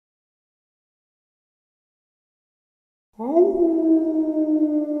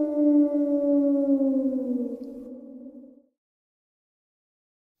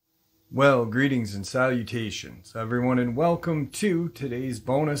Well, greetings and salutations, everyone, and welcome to today's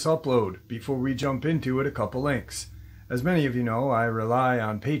bonus upload. Before we jump into it, a couple links. As many of you know, I rely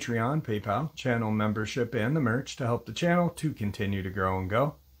on Patreon, PayPal, channel membership, and the merch to help the channel to continue to grow and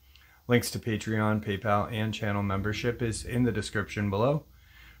go. Links to Patreon, PayPal, and channel membership is in the description below.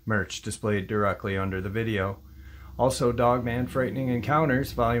 Merch displayed directly under the video. Also, Dogman Frightening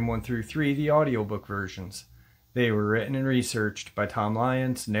Encounters, Volume 1 through 3, the audiobook versions. They were written and researched by Tom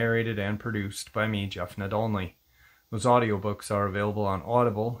Lyons, narrated and produced by me, Jeff Nadolny. Those audiobooks are available on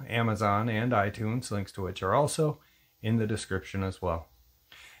Audible, Amazon, and iTunes, links to which are also in the description as well.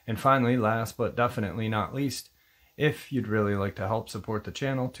 And finally, last but definitely not least, if you'd really like to help support the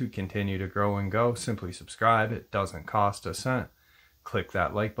channel to continue to grow and go, simply subscribe. It doesn't cost a cent. Click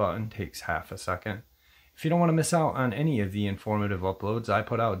that like button, takes half a second. If you don't want to miss out on any of the informative uploads I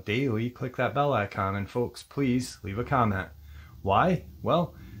put out daily, click that bell icon, and folks, please leave a comment. Why?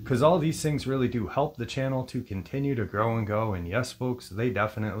 Well, because all these things really do help the channel to continue to grow and go, and yes, folks, they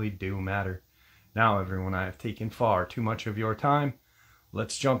definitely do matter. Now, everyone, I have taken far too much of your time.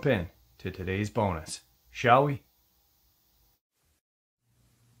 Let's jump in to today's bonus, shall we?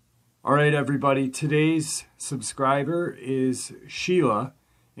 Alright, everybody, today's subscriber is Sheila,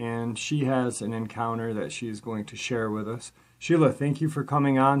 and she has an encounter that she is going to share with us. Sheila, thank you for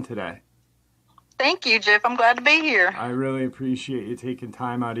coming on today. Thank you, Jeff. I'm glad to be here. I really appreciate you taking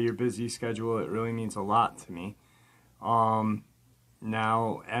time out of your busy schedule. It really means a lot to me.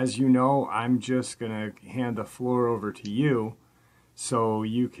 Now, as you know, I'm just going to hand the floor over to you so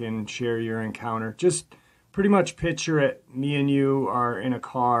you can share your encounter. Just pretty much picture it. Me and you are in a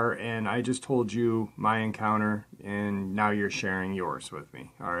car, and I just told you my encounter, and now you're sharing yours with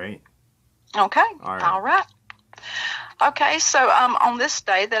me. All right? Okay. All right. Okay, so on this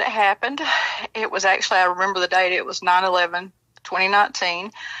day that it happened, it was actually, I remember the date, it was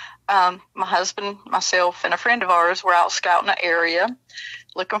 9/11/2019. My husband, myself, and a friend of ours were out scouting the area,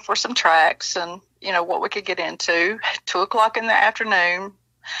 looking for some tracks and, you know, what we could get into. 2 o'clock in the afternoon.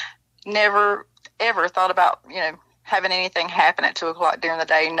 Never ever thought about, you know, having anything happen at 2 o'clock during the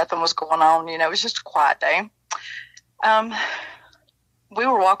day. Nothing was going on. You know, it was just a quiet day. We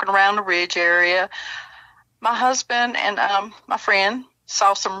were walking around the ridge area. My husband and my friend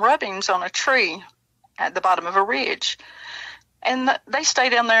saw some rubbings on a tree at the bottom of a ridge. And they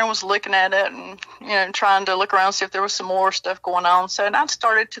stayed down there and was looking at it and, you know, trying to look around, see if there was some more stuff going on. So, and I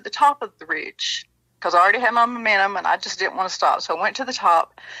started to the top of the ridge because I already had my momentum and I just didn't want to stop. So I went to the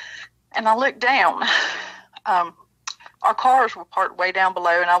top and I looked down. Our cars were parked way down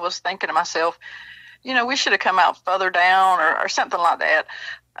below, and I was thinking to myself, you know, we should have come out further down or something like that.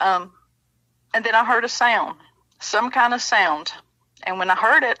 And then I heard a sound, some kind of sound. And when I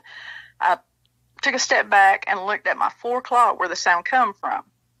heard it, I took a step back and looked at my 4 o'clock where the sound come from.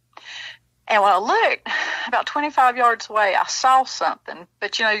 And when I looked about 25 yards away, I saw something.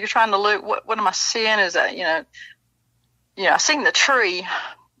 But, you know, you're trying to look, what am I seeing? Is that, you know, I seen the tree.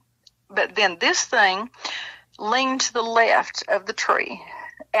 But then this thing leaned to the left of the tree.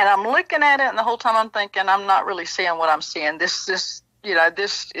 And I'm looking at it, and the whole time I'm thinking, I'm not really seeing what I'm seeing. This you know,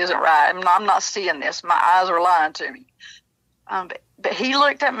 this isn't right. I'm not seeing this. My eyes are lying to me. But he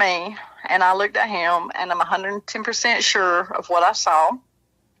looked at me, and I looked at him, and I'm 110% sure of what I saw.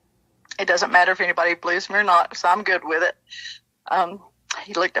 It doesn't matter if anybody believes me or not, so I'm good with it.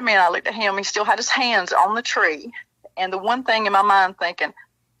 He looked at me, and I looked at him. He still had his hands on the tree. And the one thing in my mind thinking,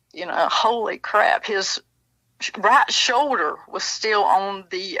 you know, holy crap, his right shoulder was still on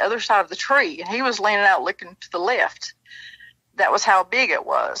the other side of the tree, and he was leaning out looking to the left. That was how big it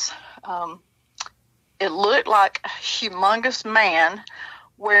was. It looked like a humongous man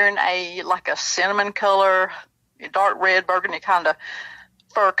wearing a cinnamon color, dark red, burgundy kind of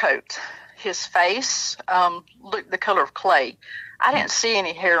fur coat. His face looked the color of clay. I didn't see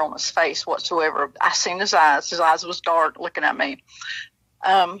any hair on his face whatsoever. I seen his eyes. His eyes was dark looking at me.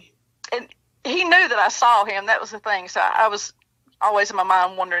 And he knew that I saw him. That was the thing. So I was always in my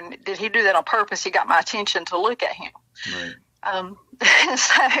mind wondering, did he do that on purpose? He got my attention to look at him. Right.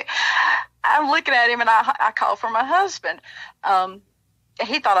 So I'm looking at him, and I called for my husband.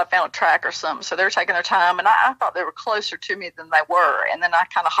 He thought I found a track or something, so they were taking their time, and I thought they were closer to me than they were. And then I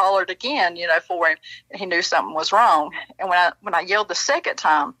kind of hollered again, you know, for him, and he knew something was wrong. And when I yelled the second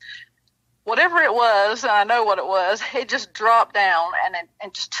time, whatever it was, and I know what it was, it just dropped down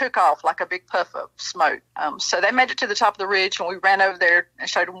and just took off like a big puff of smoke. So they made it to the top of the ridge, and we ran over there and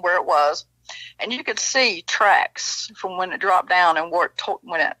showed them where it was. And you could see tracks from when it dropped down and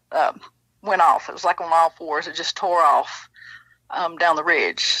when it went off. It was like on all fours. It just tore off down the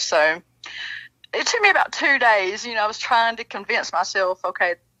ridge. So it took me about 2 days. I was trying to convince myself,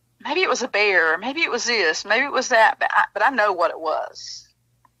 okay, maybe it was a bear, maybe it was this, maybe it was that, but I know what it was,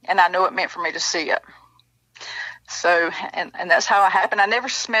 and I know it meant for me to see it. So, and that's how it happened. I never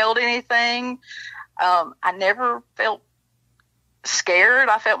smelled anything. I never felt scared.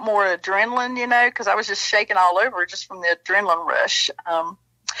 I felt more adrenaline, because I was just shaking all over just from the adrenaline rush.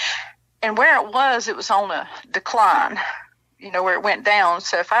 And where it was on a decline, where it went down.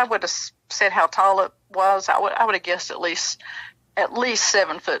 So if I would have said how tall it was, I would have guessed at least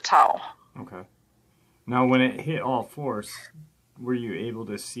 7 foot tall. Okay. Now, when it hit all fours, were you able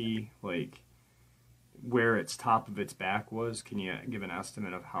to see like where its top of its back was? Can you give an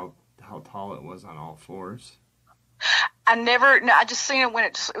estimate of how tall it was on all fours? I just seen it when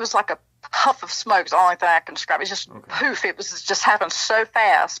it was like a puff of smoke. Is the only thing I can describe. It's just poof. It just happened so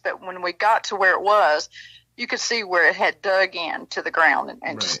fast. But when we got to where it was, you could see where it had dug into the ground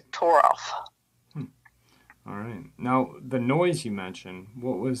and just tore off. All right. Now, the noise you mentioned,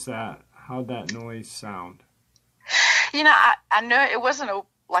 what was that? How'd that noise sound? I know it wasn't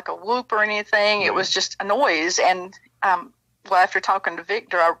like a whoop or anything. Right. It was just a noise. And, after talking to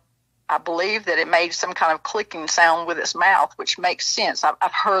Victor, I believe that it made some kind of clicking sound with its mouth, which makes sense.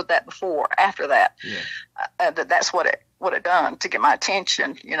 I've heard that before after that. Yeah. That's what it done to get my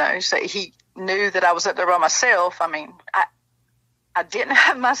attention, So he knew that I was up there by myself. I mean, I didn't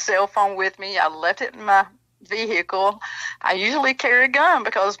have my cell phone with me. I left it in my vehicle. I usually carry a gun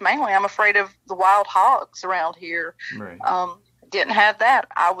because mainly I'm afraid of the wild hogs around here. Right. Didn't have that.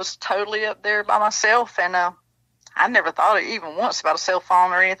 I was totally up there by myself, and I never thought even once about a cell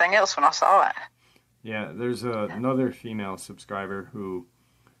phone or anything else when I saw it. Yeah, there's another female subscriber who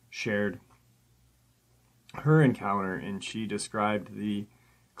shared her encounter, and she described the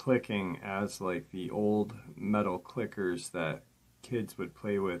clicking as like the old metal clickers that kids would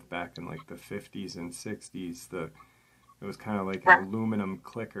play with back in like the 50s and 60s. It was kind of like an aluminum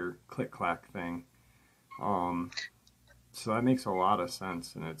clicker, click-clack thing. So that makes a lot of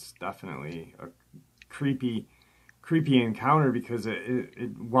sense, and it's definitely a creepy encounter because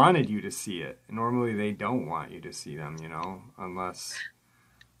it wanted you to see it. Normally they don't want you to see them, unless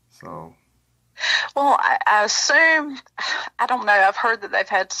so. Well, I assume, I don't know. I've heard that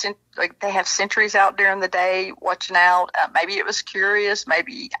they have sentries out during the day watching out. Maybe it was curious.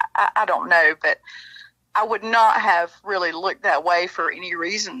 Maybe I don't know, but I would not have really looked that way for any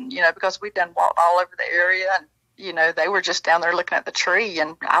reason, because we'd done walked all over the area, and they were just down there looking at the tree,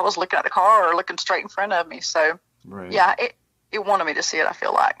 and I was looking at the car or looking straight in front of me. So, yeah, it wanted me to see it. I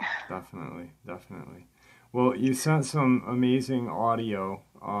feel like definitely. Well, you sent some amazing audio.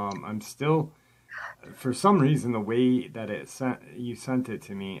 I'm still. For some reason, the way that you sent it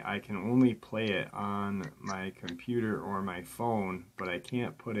to me, I can only play it on my computer or my phone, but I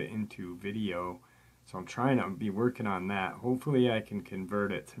can't put it into video. So I'm trying to be working on that. Hopefully I can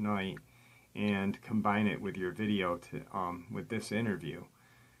convert it tonight and combine it with your video with this interview.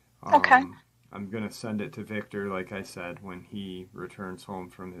 Okay. I'm going to send it to Victor, like I said, when he returns home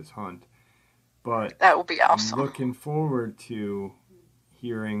from his hunt. But that will be awesome. I'm looking forward to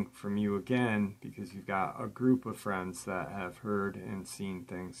hearing from you again, because you've got a group of friends that have heard and seen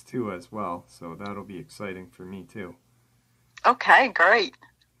things too as well. So that'll be exciting for me too. Okay, great.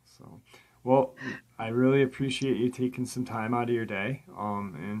 So, well, I really appreciate you taking some time out of your day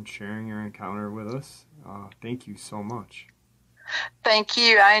and sharing your encounter with us. Thank you so much. Thank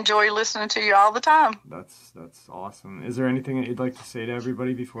you. I enjoy listening to you all the time. That's awesome. Is there anything that you'd like to say to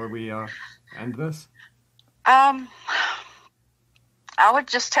everybody before we end this? I would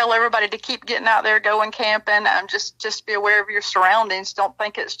just tell everybody to keep getting out there, going camping. Just be aware of your surroundings. Don't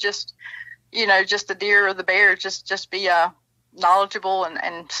think it's just the deer or the bear. Just be knowledgeable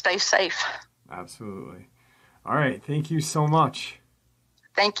and stay safe. Absolutely. All right. Thank you so much.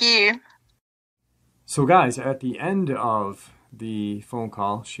 Thank you. So, guys, at the end of the phone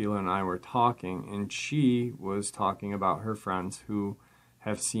call, Sheila and I were talking, and she was talking about her friends who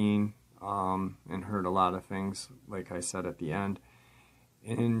have seen and heard a lot of things, like I said at the end.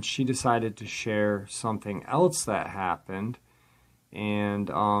 And she decided to share something else that happened,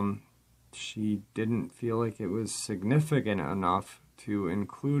 and she didn't feel like it was significant enough to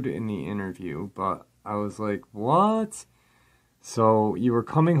include in the interview, but I was like, what? So you were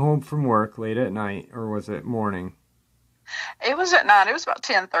coming home from work late at night, or was it morning? It was at night. It was about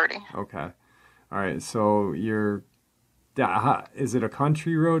 10:30. Okay. All right. So is it a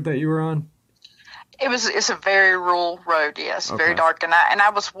country road that you were on? It's a very rural road, yes, okay. Very dark. And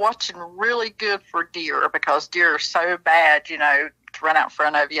I was watching really good for deer, because deer are so bad, to run out in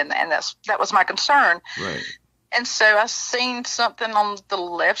front of you, and that was my concern. Right. And so I seen something on the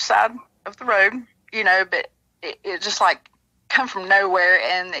left side of the road, you know, but it just like come from nowhere,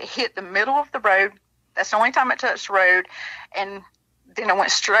 and it hit the middle of the road. That's the only time it touched the road, and then it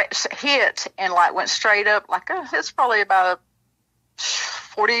went hit and like went straight up, like it's probably about a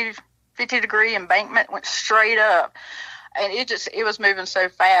 40, 50 degree embankment, went straight up. And it was moving so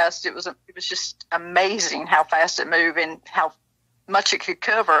fast. It was just amazing how fast it moved and how much it could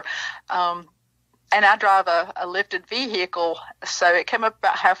cover. And I drive a lifted vehicle, so it came up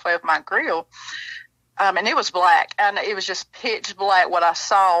about halfway of my grill. And it was black, and it was just pitch black what I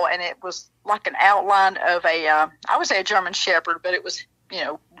saw, and it was like an outline of I would say a German Shepherd, but it was, you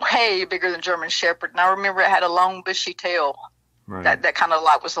know, way bigger than German Shepherd. And I remember it had a long bushy tail. Right. That kind of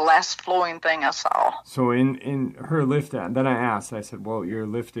like was the last flowing thing I saw. So in her lift, then I asked, I said, well, your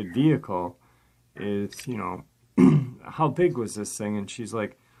lifted vehicle is, you know, how big was this thing? And she's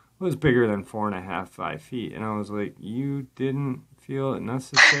like, it was bigger than 4.5, 5 feet. And I was like, you didn't feel it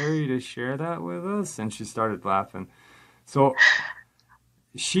necessary to share that with us? And she started laughing. So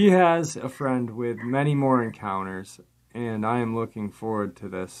she has a friend with many more encounters, and I am looking forward to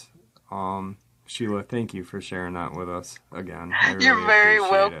this. Sheila, thank you for sharing that with us again. Really You're very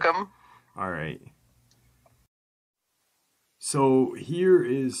welcome. All right. So here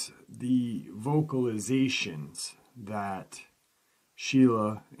is the vocalizations that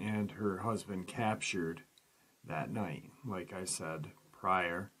Sheila and her husband captured that night. Like I said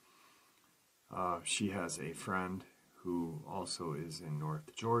prior, she has a friend who also is in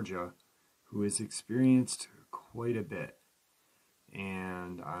North Georgia who has experienced quite a bit.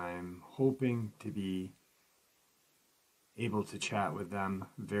 And I'm hoping to be able to chat with them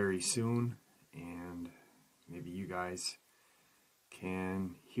very soon, and maybe you guys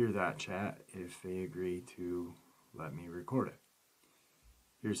can hear that chat if they agree to let me record it.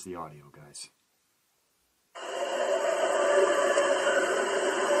 Here's the audio, guys.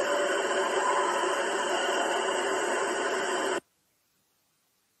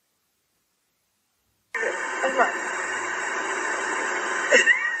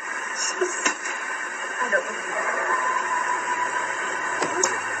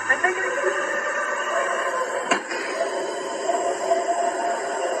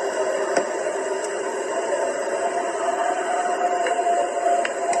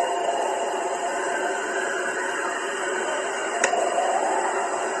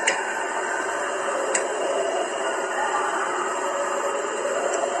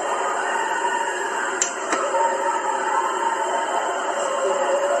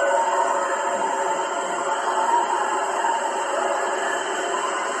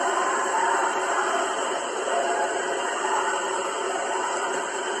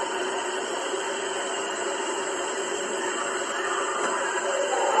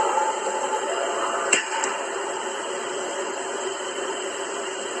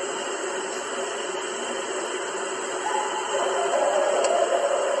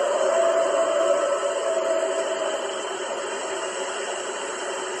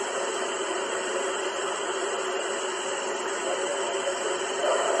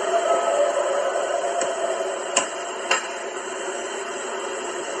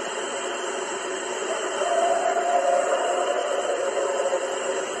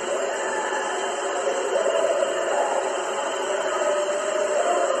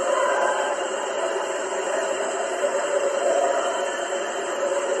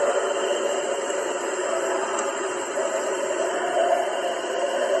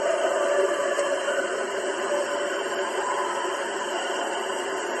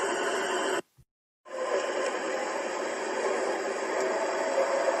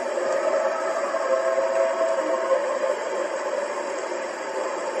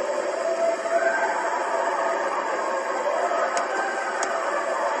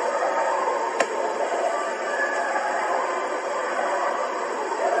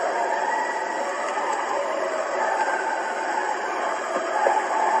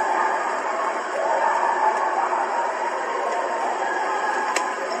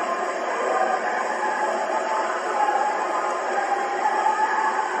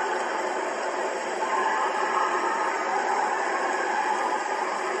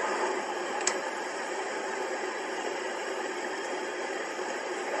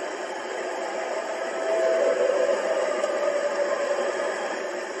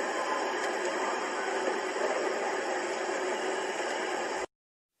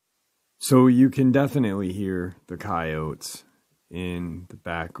 So you can definitely hear the coyotes in the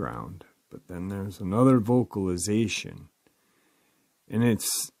background, but then there's another vocalization, and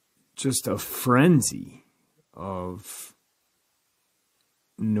it's just a frenzy of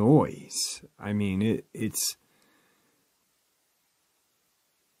noise. I mean, it's...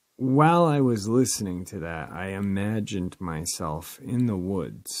 While I was listening to that, I imagined myself in the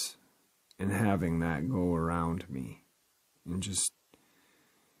woods and having that go around me. And just...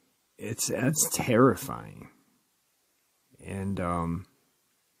 That's terrifying. And,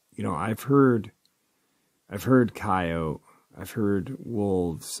 you know, I've heard coyote, I've heard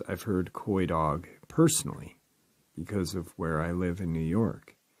wolves, I've heard coy dog personally because of where I live in New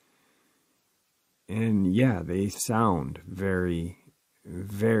York. And yeah, they sound very,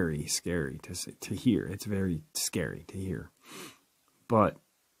 very scary to hear. It's very scary to hear. But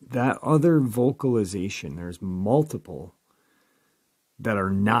that other vocalization, there's multiple that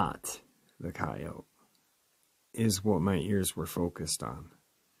are not the coyote, is what my ears were focused on.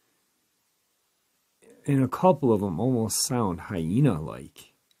 And a couple of them almost sound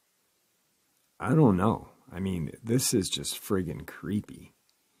hyena-like. I don't know. I mean, this is just friggin' creepy.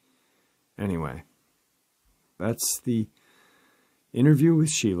 Anyway, that's the interview with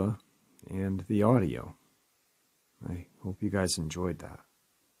Sheila and the audio. I hope you guys enjoyed that.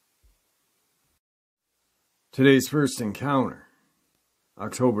 Today's first encounter,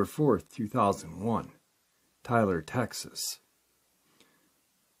 October 4th, 2001, Tyler, Texas.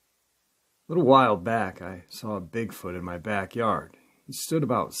 A little while back, I saw a Bigfoot in my backyard. He stood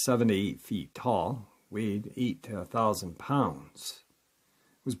about 7 to 8 feet tall, weighed 8 to 1,000 pounds.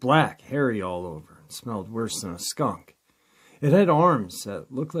 It was black, hairy all over, and smelled worse than a skunk. It had arms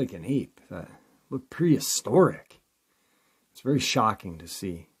that looked like an ape, that looked prehistoric. It's very shocking to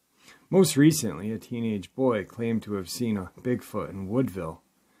see. Most recently, a teenage boy claimed to have seen a Bigfoot in Woodville.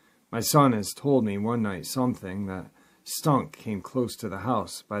 My son has told me one night something that stunk came close to the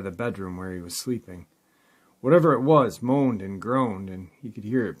house by the bedroom where he was sleeping. Whatever it was moaned and groaned, and he could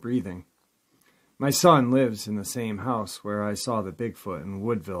hear it breathing. My son lives in the same house where I saw the Bigfoot in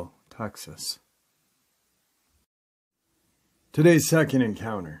Woodville, Texas. Today's second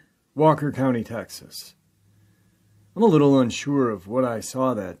encounter, Walker County, Texas. I'm a little unsure of what I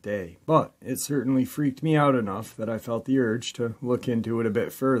saw that day, but it certainly freaked me out enough that I felt the urge to look into it a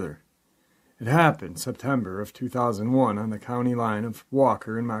bit further. It happened September of 2001 on the county line of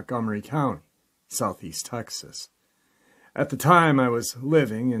Walker and Montgomery County, southeast Texas. At the time, I was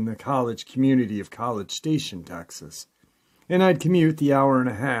living in the college community of College Station, Texas, and I'd commute the hour and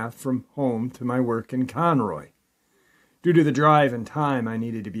a half from home to my work in Conroy. Due to the drive and time I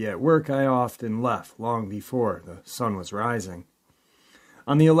needed to be at work, I often left long before the sun was rising.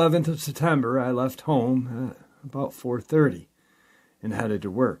 On the 11th of September, I left home at about 4:30 and headed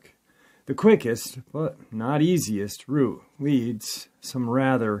to work. The quickest, but not easiest, route leads some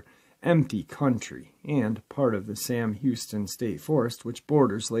rather empty country and part of the Sam Houston State Forest, which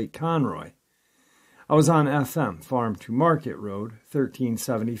borders Lake Conroy. I was on FM Farm to Market Road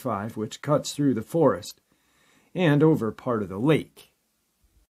 1375, which cuts through the forest and over part of the lake.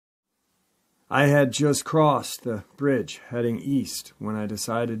 I had just crossed the bridge heading east when I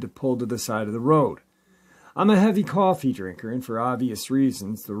decided to pull to the side of the road. I'm a heavy coffee drinker, and for obvious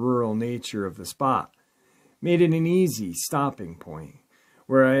reasons, the rural nature of the spot made it an easy stopping point.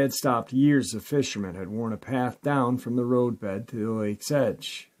 Where I had stopped, years of fishermen had worn a path down from the roadbed to the lake's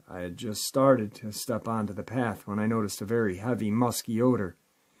edge. I had just started to step onto the path when I noticed a very heavy, musky odor.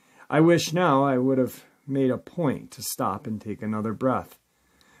 I wish now I would have made a point to stop and take another breath.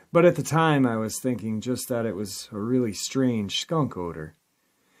 But at the time, I was thinking just that it was a really strange skunk odor.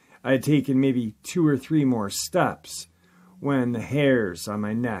 I had taken maybe 2 or 3 more steps when the hairs on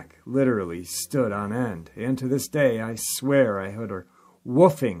my neck literally stood on end. And to this day, I swear I heard a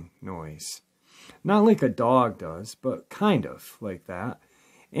woofing noise. Not like a dog does, but kind of like that.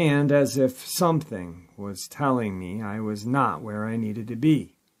 And as if something was telling me I was not where I needed to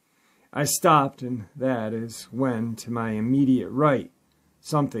be. I stopped, and that is when, to my immediate right,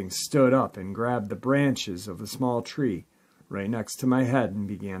 something stood up and grabbed the branches of a small tree right next to my head and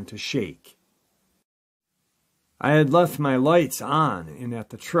began to shake. I had left my lights on and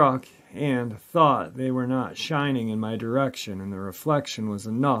at the truck and thought they were not shining in my direction, and the reflection was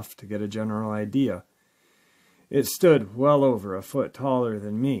enough to get a general idea. It stood well over a foot taller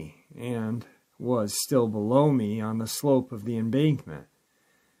than me and was still below me on the slope of the embankment.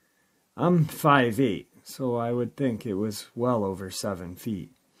 I'm 5'8", so I would think it was well over 7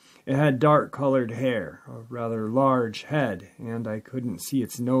 feet. It had dark-colored hair, a rather large head, and I couldn't see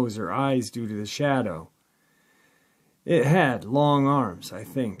its nose or eyes due to the shadow. It had long arms, I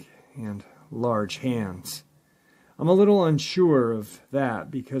think, and large hands. I'm a little unsure of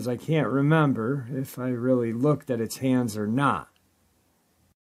that because I can't remember if I really looked at its hands or not.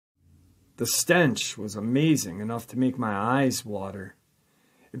 The stench was amazing, enough to make my eyes water.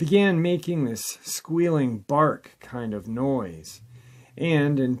 It began making this squealing bark kind of noise,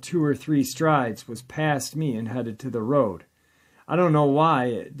 and in 2 or 3 strides was past me and headed to the road. I don't know why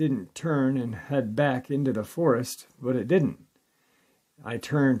it didn't turn and head back into the forest, but it didn't. I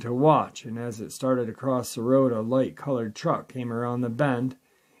turned to watch, and as it started across the road, a light-colored truck came around the bend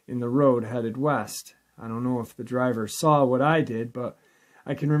in the road headed west. I don't know if the driver saw what I did, but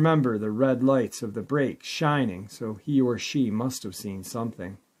I can remember the red lights of the brakes shining, so he or she must have seen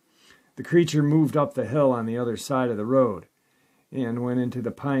something. The creature moved up the hill on the other side of the road and went into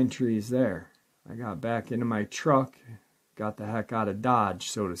the pine trees there. I got back into my truck, got the heck out of Dodge,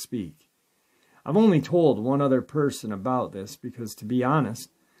 so to speak. I've only told one other person about this because, to be honest,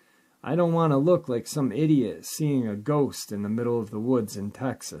 I don't want to look like some idiot seeing a ghost in the middle of the woods in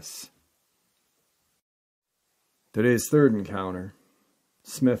Texas. Today's third encounter,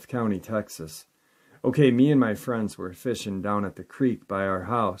 Smith County, Texas. Okay, me and my friends were fishing down at the creek by our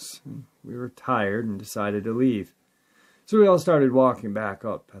house. We were tired and decided to leave. So we all started walking back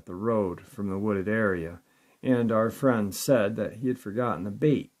up at the road from the wooded area, and our friend said that he had forgotten the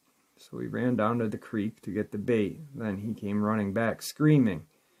bait. So we ran down to the creek to get the bait. Then he came running back screaming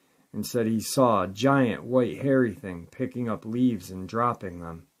and said he saw a giant white hairy thing picking up leaves and dropping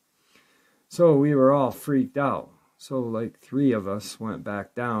them. So we were all freaked out. So like 3 of us went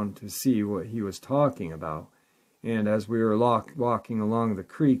back down to see what he was talking about. And as we were walking along the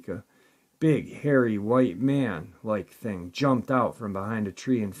creek, a big hairy white man-like thing jumped out from behind a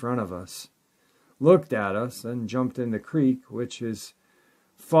tree in front of us, looked at us, and jumped in the creek, which is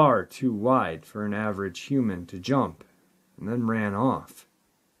far too wide for an average human to jump, and then ran off.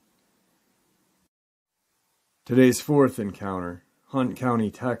 Today's fourth encounter, Hunt County,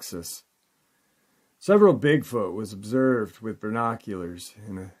 Texas. Several Bigfoot was observed with binoculars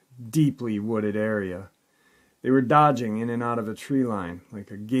in a deeply wooded area. They were dodging in and out of a tree line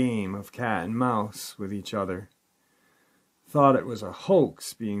like a game of cat and mouse with each other. Thought it was a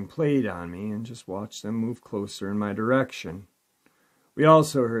hoax being played on me and just watched them move closer in my direction. We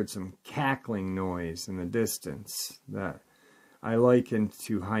also heard some cackling noise in the distance that I likened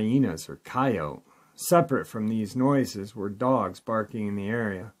to hyenas or coyote. Separate from these noises were dogs barking in the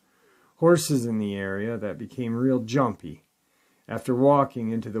area, horses in the area that became real jumpy. After walking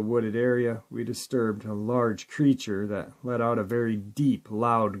into the wooded area, we disturbed a large creature that let out a very deep,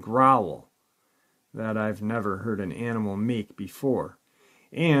 loud growl that I've never heard an animal make before.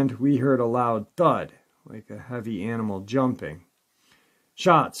 And we heard a loud thud, like a heavy animal jumping.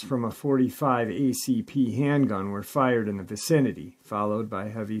 Shots from a .45 ACP handgun were fired in the vicinity, followed by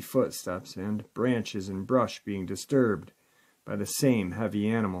heavy footsteps and branches and brush being disturbed by the same heavy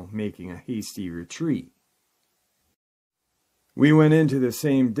animal making a hasty retreat. We went into the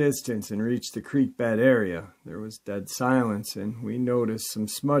same distance and reached the creek bed area. There was dead silence, and we noticed some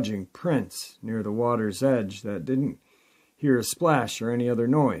smudging prints near the water's edge that didn't hear a splash or any other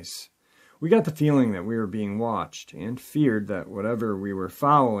noise. We got the feeling that we were being watched and feared that whatever we were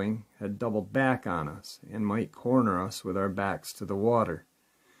following had doubled back on us and might corner us with our backs to the water.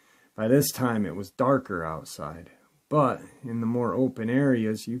 By this time it was darker outside, but in the more open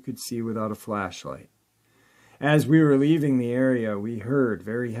areas you could see without a flashlight. As we were leaving the area, we heard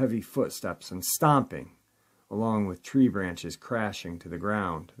very heavy footsteps and stomping, along with tree branches crashing to the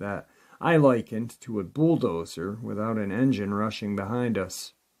ground, that I likened to a bulldozer without an engine rushing behind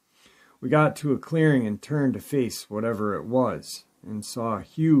us. We got to a clearing and turned to face whatever it was, and saw a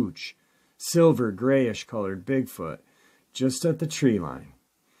huge, silver grayish colored Bigfoot just at the tree line.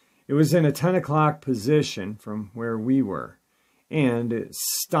 It was in a 10 o'clock position from where we were, and it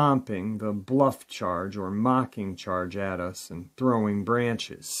stomping the bluff charge or mocking charge at us and throwing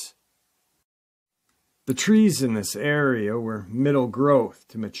branches. The trees in this area were middle growth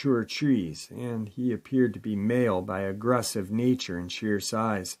to mature trees, and he appeared to be male by aggressive nature and sheer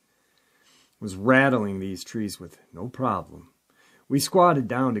size. Was rattling these trees with no problem. We squatted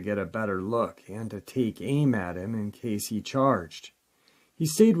down to get a better look and to take aim at him in case he charged. He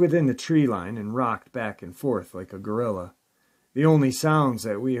stayed within the tree line and rocked back and forth like a gorilla. The only sounds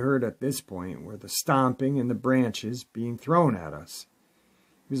that we heard at this point were the stomping and the branches being thrown at us.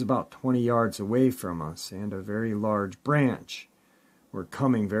 He was about 20 yards away from us, and a very large branch were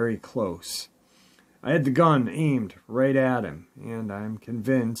coming very close. I had the gun aimed right at him, and I'm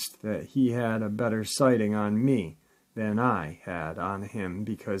convinced that he had a better sighting on me than I had on him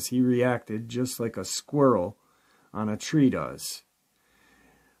because he reacted just like a squirrel on a tree does.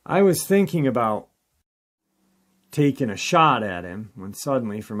 I was thinking about taking a shot at him when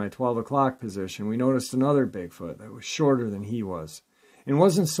suddenly from my 12 o'clock position we noticed another Bigfoot that was shorter than he was and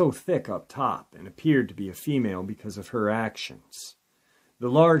wasn't so thick up top and appeared to be a female because of her actions. The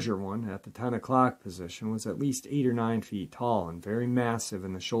larger one, at the 10 o'clock position, was at least 8 or 9 feet tall and very massive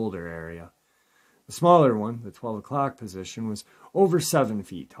in the shoulder area. The smaller one, the 12 o'clock position, was over 7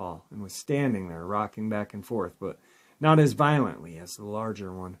 feet tall and was standing there rocking back and forth, but not as violently as the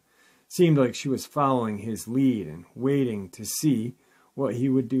larger one. Seemed like she was following his lead and waiting to see what he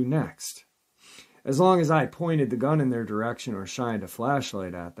would do next. As long as I pointed the gun in their direction or shined a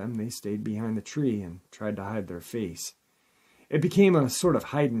flashlight at them, they stayed behind the tree and tried to hide their face. It became a sort of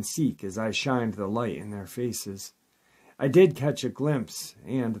hide-and-seek as I shined the light in their faces. I did catch a glimpse,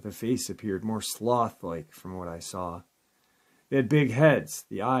 and the face appeared more sloth-like from what I saw. They had big heads.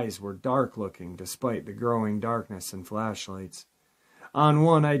 The eyes were dark-looking despite the growing darkness and flashlights. On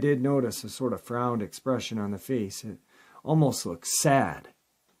one I did notice a sort of frowned expression on the face. It almost looked sad.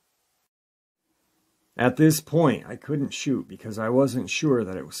 At this point I couldn't shoot because I wasn't sure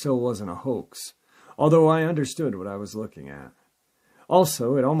that it still wasn't a hoax, although I understood what I was looking at.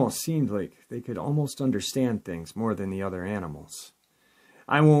 Also, it almost seemed like they could almost understand things more than the other animals.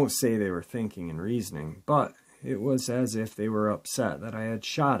 I won't say they were thinking and reasoning, but it was as if they were upset that I had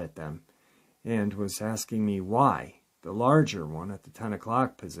shot at them, and was asking me why. The larger one, at the 10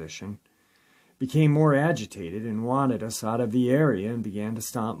 o'clock position, became more agitated and wanted us out of the area and began to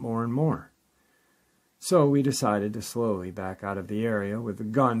stomp more and more. So we decided to slowly back out of the area with the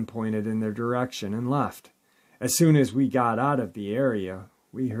gun pointed in their direction and left. As soon as we got out of the area,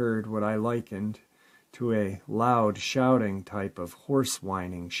 we heard what I likened to a loud shouting type of horse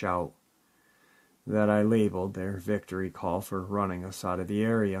whining shout that I labeled their victory call for running us out of the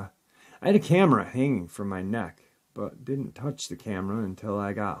area. I had a camera hanging from my neck, but didn't touch the camera until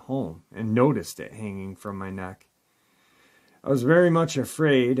I got home and noticed it hanging from my neck. I was very much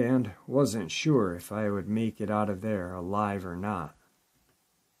afraid and wasn't sure if I would make it out of there alive or not.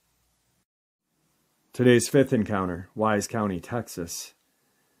 Today's fifth encounter, Wise County, Texas.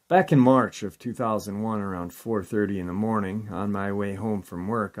 Back in March of 2001, around 4:30 in the morning, on my way home from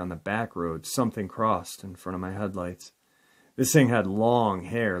work on the back road, something crossed in front of my headlights. This thing had long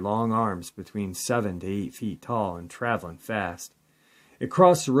hair, long arms, between 7 to 8 feet tall, and traveling fast. It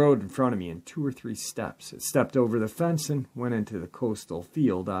crossed the road in front of me in 2 or 3 steps. It stepped over the fence and went into the coastal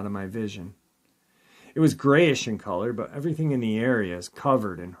field out of my vision. It was grayish in color, but everything in the area is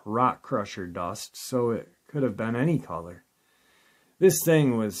covered in rock crusher dust, so it could have been any color. This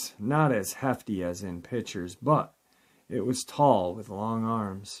thing was not as hefty as in pictures, but it was tall with long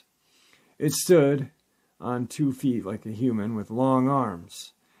arms. It stood on 2 feet like a human with long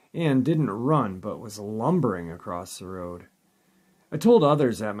arms, and didn't run, but was lumbering across the road. I told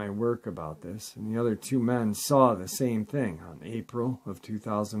others at my work about this, and the other 2 men saw the same thing on April of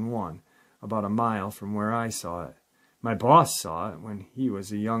 2001. About a mile from where I saw it. My boss saw it when he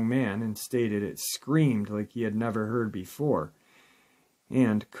was a young man and stated it screamed like he had never heard before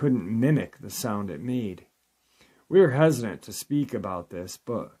and couldn't mimic the sound it made. We were hesitant to speak about this,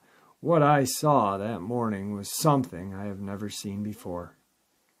 but what I saw that morning was something I have never seen before.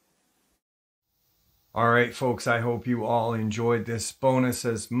 Alright folks, I hope you all enjoyed this bonus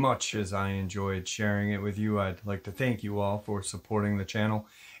as much as I enjoyed sharing it with you. I'd like to thank you all for supporting the channel.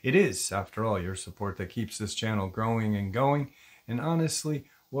 It is, after all, your support that keeps this channel growing and going, and honestly,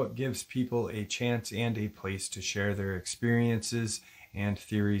 what gives people a chance and a place to share their experiences and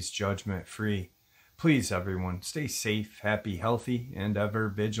theories judgment-free. Please, everyone, stay safe, happy, healthy, and ever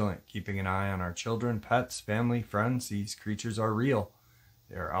vigilant, keeping an eye on our children, pets, family, friends. These creatures are real.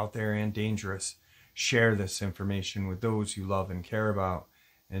 They are out there and dangerous. Share this information with those you love and care about,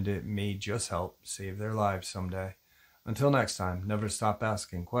 and it may just help save their lives someday. Until next time, never stop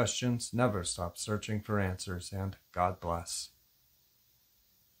asking questions, never stop searching for answers, and God bless.